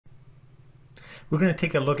We're going to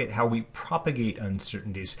take a look at how we propagate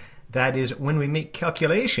uncertainties. That is, when we make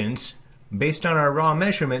calculations based on our raw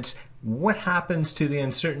measurements, what happens to the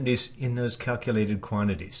uncertainties in those calculated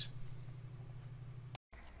quantities?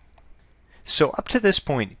 So up to this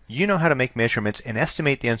point, you know how to make measurements and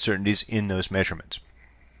estimate the uncertainties in those measurements.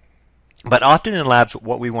 But often in labs,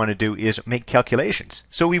 what we want to do is make calculations.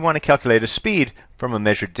 So we want to calculate a speed from a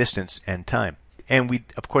measured distance and time. And we,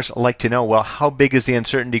 of course, like to know, well, how big is the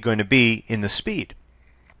uncertainty going to be in the speed?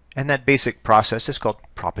 And that basic process is called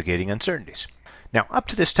propagating uncertainties. Now, up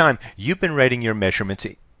to this time, you've been writing your measurements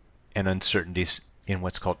and uncertainties in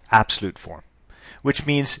what's called absolute form, which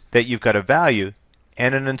means that you've got a value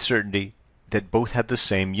and an uncertainty that both have the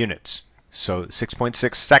same units. So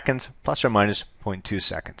 6.6 seconds plus or minus 0.2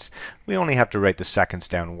 seconds. We only have to write the seconds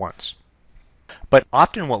down once. But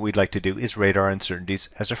often what we'd like to do is write our uncertainties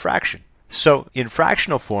as a fraction. So in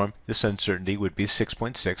fractional form, this uncertainty would be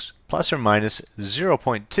 6.6 plus or minus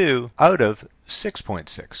 0.2 out of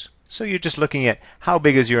 6.6. So you're just looking at how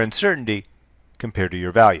big is your uncertainty compared to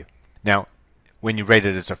your value. Now, when you write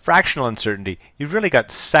it as a fractional uncertainty, you've really got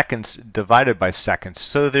seconds divided by seconds.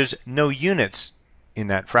 So there's no units in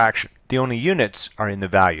that fraction. The only units are in the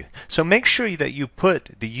value. So make sure that you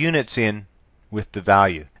put the units in with the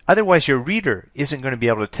value. Otherwise, your reader isn't going to be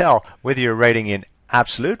able to tell whether you're writing in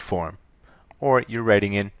absolute form or you're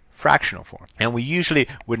writing in fractional form. And we usually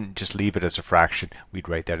wouldn't just leave it as a fraction. We'd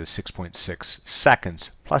write that as 6.6 seconds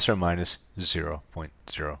plus or minus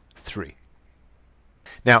 0.03.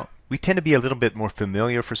 Now, we tend to be a little bit more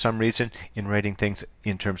familiar for some reason in writing things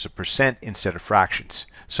in terms of percent instead of fractions.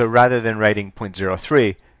 So rather than writing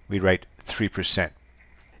 0.03, we write 3%.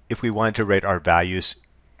 If we wanted to write our values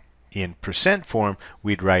in percent form,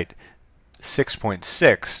 we'd write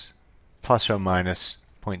 6.6 plus or minus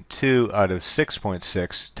 0.2 out of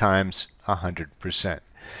 6.6 times 100%.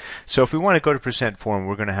 So if we want to go to percent form,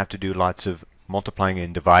 we're going to have to do lots of multiplying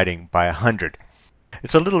and dividing by 100.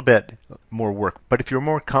 It's a little bit more work, but if you're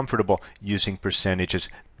more comfortable using percentages,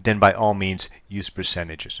 then by all means use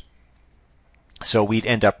percentages. So we'd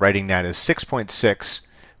end up writing that as 6.6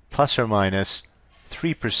 plus or minus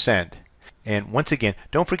 3%. And once again,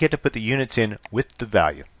 don't forget to put the units in with the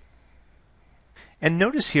value. And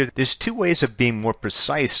notice here, there's two ways of being more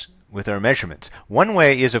precise with our measurements. One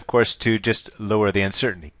way is, of course, to just lower the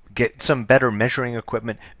uncertainty. Get some better measuring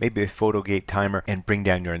equipment, maybe a photo gate timer, and bring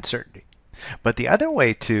down your uncertainty. But the other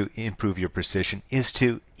way to improve your precision is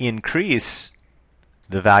to increase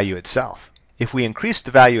the value itself. If we increase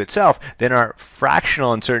the value itself, then our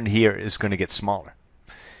fractional uncertainty here is going to get smaller.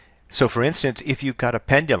 So for instance, if you've got a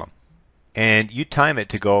pendulum and you time it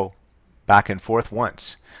to go back and forth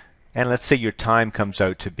once, and let's say your time comes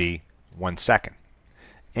out to be 1 second,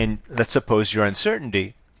 and let's suppose your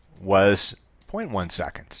uncertainty was 0.1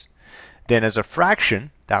 seconds, then as a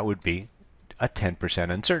fraction, that would be a 10%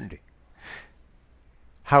 uncertainty.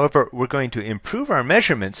 However, we're going to improve our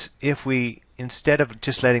measurements if we, instead of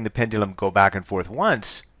just letting the pendulum go back and forth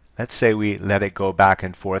once, let's say we let it go back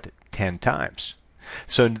and forth 10 times.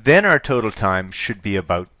 So then our total time should be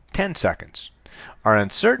about 10 seconds. Our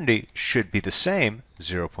uncertainty should be the same,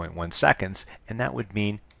 0.1 seconds, and that would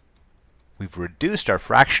mean we've reduced our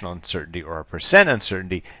fractional uncertainty or our percent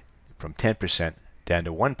uncertainty from 10% down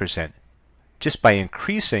to 1% just by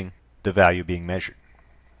increasing the value being measured.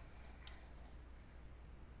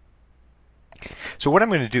 So what I'm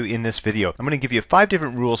going to do in this video, I'm going to give you 5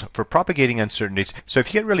 different rules for propagating uncertainties. So if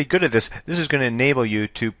you get really good at this, this is going to enable you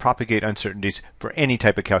to propagate uncertainties for any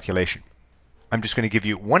type of calculation. I'm just going to give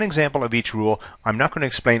you one example of each rule. I'm not going to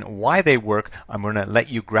explain why they work. I'm going to let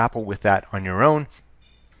you grapple with that on your own.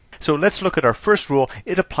 So let's look at our first rule.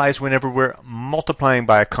 It applies whenever we're multiplying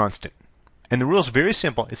by a constant. And the rule is very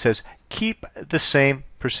simple. It says keep the same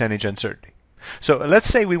percentage uncertainty. So let's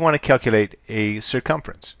say we want to calculate a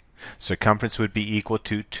circumference. Circumference would be equal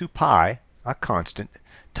to 2 pi, a constant,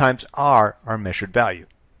 times r, our measured value.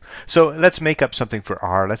 So let's make up something for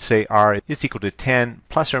r. Let's say r is equal to 10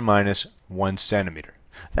 plus or minus 1 centimeter.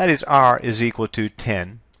 That is, r is equal to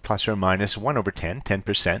 10 plus or minus 1 over 10,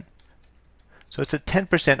 10%. So it's a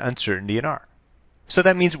 10% uncertainty in r. So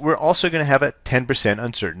that means we're also going to have a 10%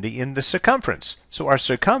 uncertainty in the circumference. So our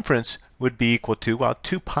circumference would be equal to, well,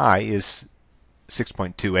 2 pi is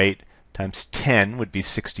 6.28 times 10 would be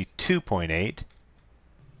 62.8.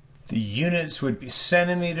 The units would be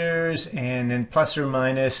centimeters, and then plus or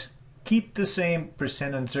minus, keep the same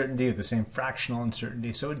percent uncertainty or the same fractional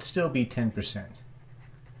uncertainty, so it'd still be 10%.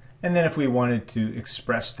 And then if we wanted to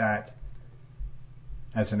express that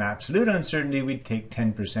as an absolute uncertainty, we'd take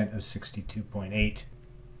 10% of 62.8.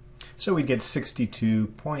 So we'd get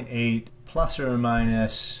 62.8 plus or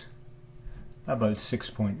minus about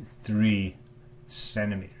 6.3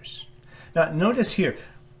 centimeters. Now notice here,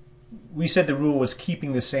 we said the rule was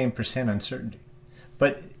keeping the same percent uncertainty.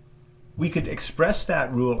 But we could express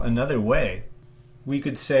that rule another way. We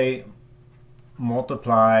could say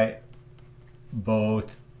multiply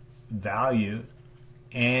both value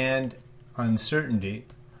and uncertainty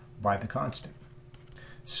by the constant.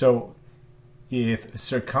 So if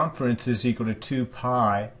circumference is equal to 2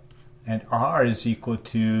 pi and r is equal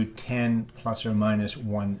to 10 plus or minus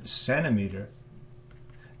 1 centimeter,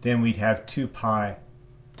 then we'd have 2 pi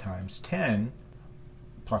times 10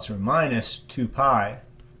 plus or minus 2 pi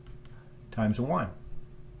times 1.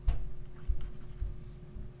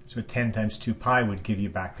 So 10 times 2 pi would give you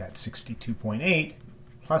back that 62.8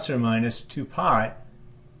 plus or minus 2 pi,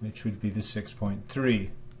 which would be the 6.3,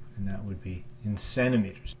 and that would be in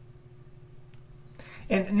centimeters.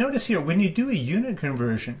 And notice here, when you do a unit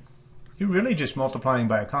conversion, you're really just multiplying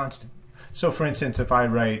by a constant. So for instance, if I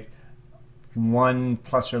write 1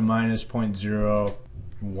 plus or minus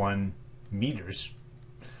 0.01 meters,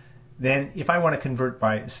 then if I want to convert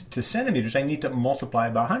to centimeters, I need to multiply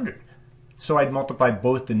by 100. So I'd multiply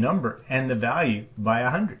both the number and the value by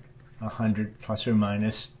 100. 100 plus or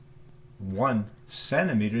minus 1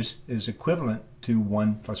 centimeters is equivalent to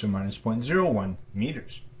 1 plus or minus 0.01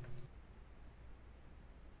 meters.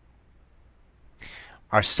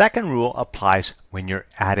 Our second rule applies when you're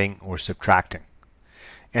adding or subtracting.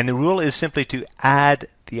 And the rule is simply to add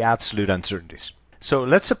the absolute uncertainties. So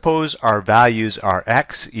let's suppose our values are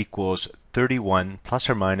x equals 31 plus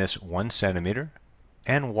or minus 1 centimeter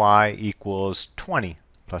and y equals 20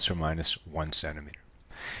 plus or minus 1 centimeter.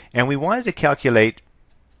 And we wanted to calculate,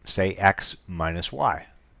 say, x minus y.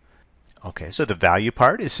 Okay, so the value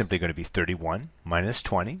part is simply going to be 31 minus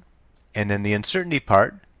 20. And then the uncertainty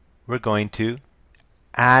part, we're going to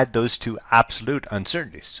add those two absolute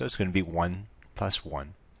uncertainties. So it's going to be 1 plus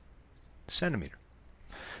 1 centimeter.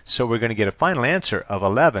 So we're going to get a final answer of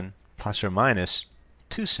 11 plus or minus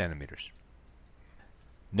 2 centimeters.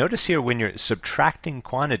 Notice here when you're subtracting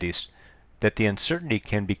quantities that the uncertainty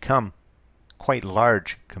can become quite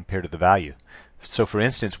large compared to the value. So for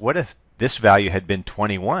instance, what if this value had been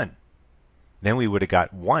 21? Then we would have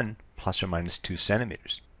got 1 plus or minus 2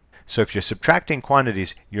 centimeters. So if you're subtracting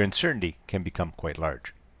quantities, your uncertainty can become quite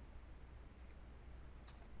large.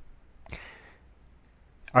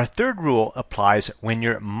 Our third rule applies when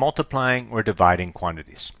you're multiplying or dividing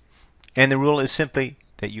quantities. And the rule is simply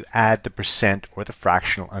that you add the percent or the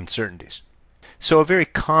fractional uncertainties. So a very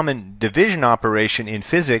common division operation in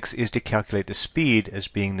physics is to calculate the speed as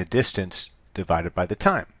being the distance divided by the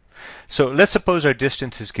time. So let's suppose our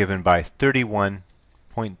distance is given by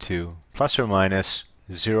 31.2 plus or minus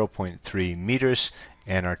 0.3 meters,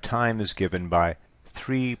 and our time is given by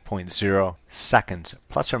 3.0 seconds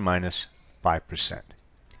plus or minus 5%.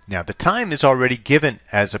 Now the time is already given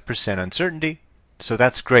as a percent uncertainty, so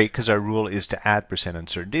that's great because our rule is to add percent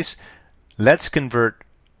uncertainties. Let's convert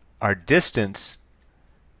our distance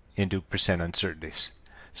into percent uncertainties.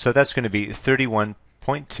 So that's going to be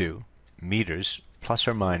 31.2 meters plus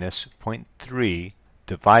or minus 0.3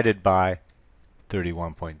 divided by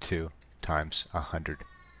 31.2 times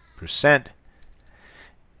 100%.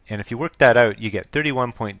 And if you work that out, you get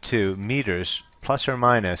 31.2 meters plus or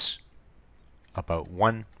minus about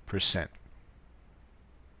 1%.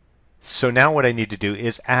 So now what I need to do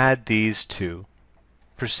is add these two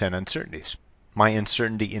percent uncertainties. My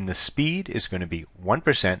uncertainty in the speed is going to be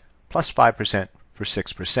 1% plus 5% for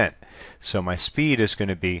 6%. So my speed is going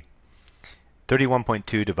to be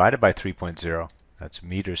 31.2 divided by 3.0, that's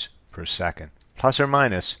meters per second, plus or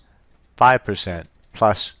minus 5%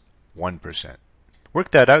 plus 1%.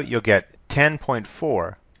 Work that out, you'll get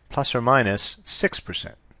 10.4 plus or minus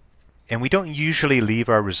 6%. And we don't usually leave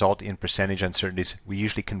our result in percentage uncertainties. We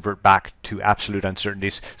usually convert back to absolute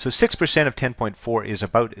uncertainties. So 6% of 10.4 is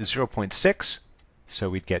about 0.6. So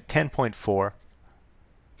we'd get 10.4.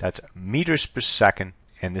 That's meters per second.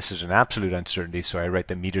 And this is an absolute uncertainty, so I write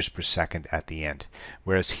the meters per second at the end.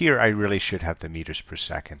 Whereas here, I really should have the meters per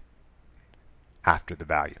second after the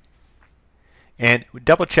value. And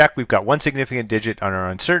double check, we've got one significant digit on our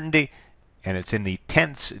uncertainty, and it's in the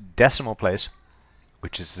tenths decimal place,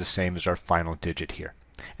 which is the same as our final digit here.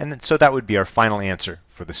 And then, so that would be our final answer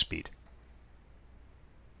for the speed.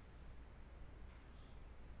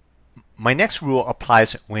 My next rule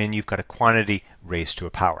applies when you've got a quantity raised to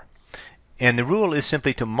a power. And the rule is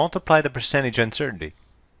simply to multiply the percentage uncertainty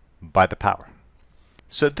by the power.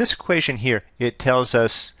 So this equation here, it tells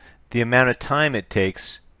us the amount of time it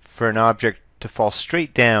takes for an object to fall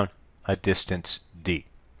straight down a distance d.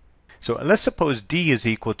 So let's suppose d is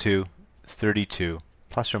equal to 32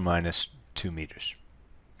 plus or minus 2 meters.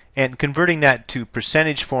 And converting that to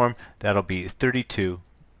percentage form, that'll be 32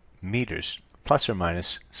 meters plus or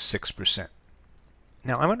minus 6%.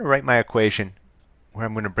 Now I'm going to write my equation where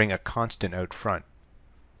I'm going to bring a constant out front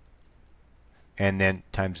and then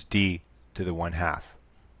times d to the 1/2.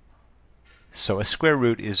 So a square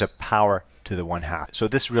root is a power to the 1/2. So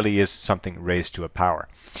this really is something raised to a power.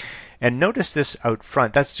 And notice this out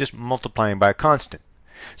front, that's just multiplying by a constant.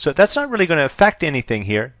 So that's not really going to affect anything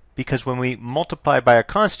here, because when we multiply by a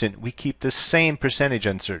constant, we keep the same percentage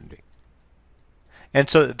uncertainty. And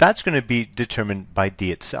so that's going to be determined by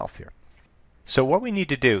d itself here. So what we need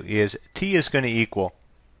to do is t is going to equal,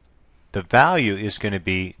 the value is going to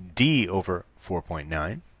be d over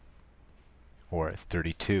 4.9, or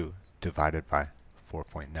 32 divided by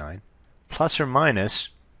 4.9, plus or minus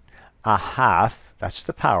a half, that's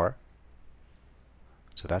the power,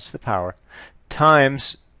 so that's the power,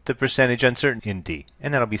 times the percentage uncertainty in d,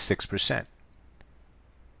 and that'll be 6%.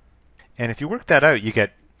 And if you work that out, you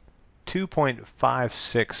get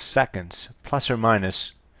 2.56 seconds plus or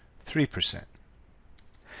minus 3%.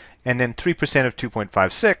 And then 3% of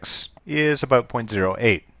 2.56 is about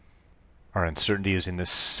 0.08. Our uncertainty is in the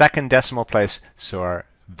second decimal place, so our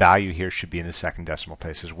value here should be in the second decimal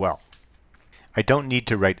place as well. I don't need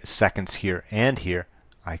to write seconds here and here.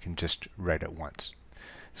 I can just write it once.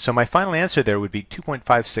 So my final answer there would be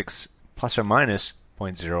 2.56 plus or minus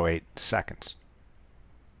 0.08 seconds.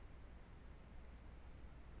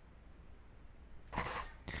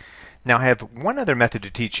 Now I have one other method to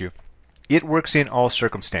teach you. It works in all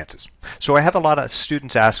circumstances. So I have a lot of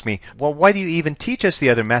students ask me, well, why do you even teach us the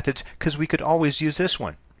other methods? Because we could always use this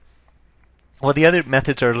one. Well, the other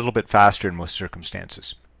methods are a little bit faster in most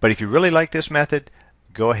circumstances. But if you really like this method,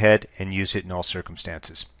 go ahead and use it in all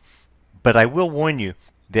circumstances. But I will warn you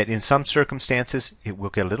that in some circumstances, it will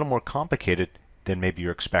get a little more complicated than maybe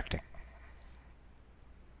you're expecting.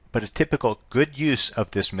 But a typical good use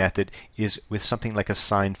of this method is with something like a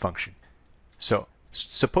sine function. So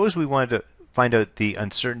suppose we wanted to find out the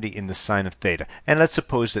uncertainty in the sine of theta. And let's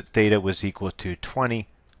suppose that theta was equal to 20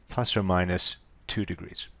 plus or minus 2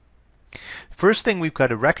 degrees. First thing we've got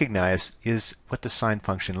to recognize is what the sine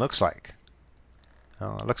function looks like.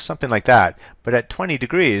 It looks something like that. But at 20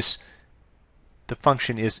 degrees, the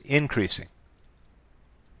function is increasing.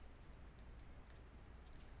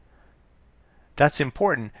 That's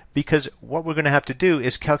important because what we're going to have to do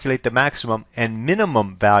is calculate the maximum and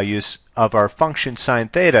minimum values of our function sine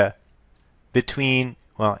theta between,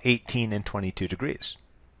 well, 18 and 22 degrees.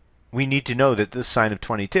 We need to know that the sine of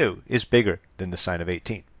 22 is bigger than the sine of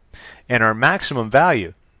 18. And our maximum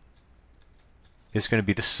value is going to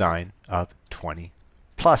be the sine of 20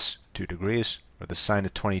 plus 2 degrees, or the sine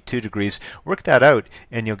of 22 degrees. Work that out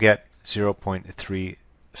and you'll get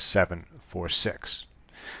 0.3746.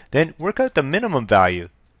 Then work out the minimum value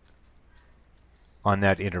on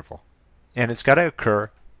that interval. And it's got to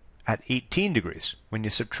occur at 18 degrees when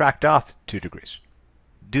you subtract off 2 degrees.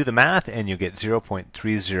 Do the math and you get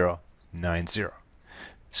 0.3090.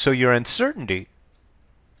 So your uncertainty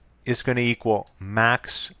is going to equal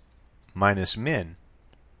max minus min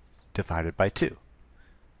divided by 2,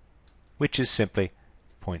 which is simply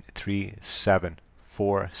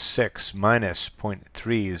 0.3746 minus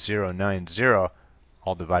 0.3090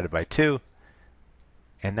 all divided by 2,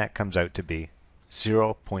 and that comes out to be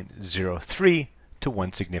 0.03 to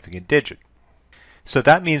one significant digit. So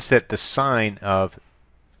that means that the sine of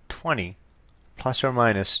 20 plus or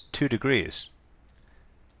minus 2 degrees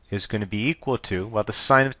is going to be equal to, well, the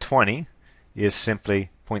sine of 20 is simply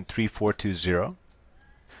 0.3420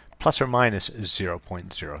 plus or minus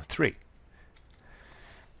 0.03.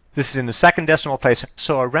 This is in the second decimal place,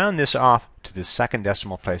 so I'll round this off to the second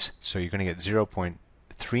decimal place, so you're going to get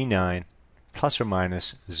 0.39 plus or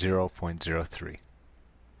minus 0.03.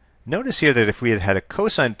 Notice here that if we had had a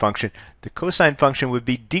cosine function, the cosine function would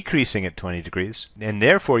be decreasing at 20 degrees, and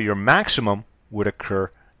therefore your maximum would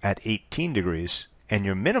occur at 18 degrees, and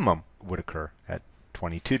your minimum would occur at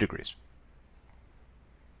 22 degrees.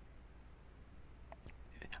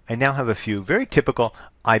 I now have a few very typical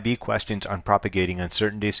IB questions on propagating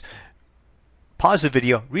uncertainties. Pause the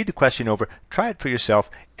video, read the question over, try it for yourself,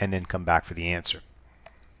 and then come back for the answer.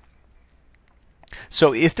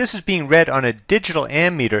 So if this is being read on a digital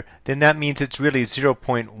ammeter, then that means it's really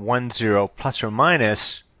 0.10 plus or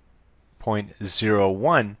minus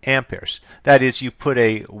 0.01 amperes. That is, you put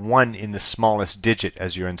a 1 in the smallest digit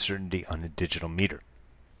as your uncertainty on a digital meter.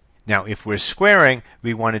 Now, if we're squaring,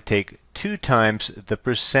 we want to take 2 times the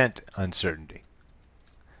percent uncertainty.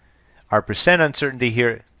 Our percent uncertainty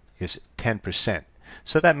here is 10%.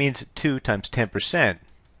 So that means 2 times 10%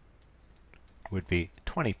 would be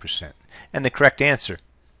 20%. And the correct answer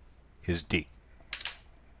is D.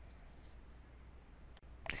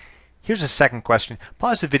 Here's a second question.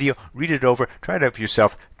 Pause the video, read it over, try it out for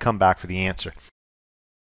yourself, come back for the answer.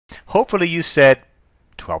 Hopefully you said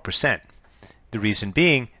 12%. The reason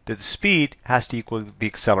being that the speed has to equal the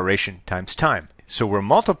acceleration times time. So we're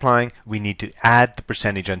multiplying, we need to add the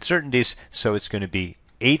percentage uncertainties, so it's going to be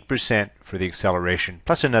 8% for the acceleration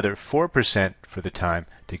plus another 4% for the time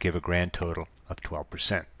to give a grand total of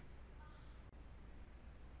 12%.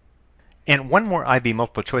 And one more IB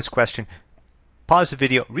multiple choice question. Pause the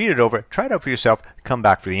video, read it over, try it out for yourself, come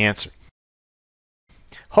back for the answer.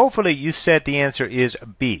 Hopefully you said the answer is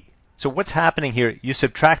B. So what's happening here, you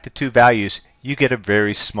subtract the two values, you get a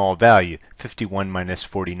very small value. 51 minus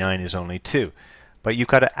 49 is only 2. But you've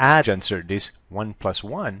got to add uncertainties. 1 plus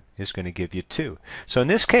 1 is going to give you 2. So in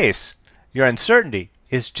this case, your uncertainty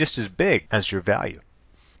is just as big as your value.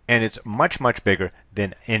 And it's much, much bigger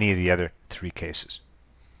than any of the other three cases.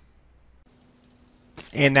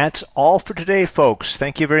 And that's all for today, folks.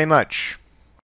 Thank you very much.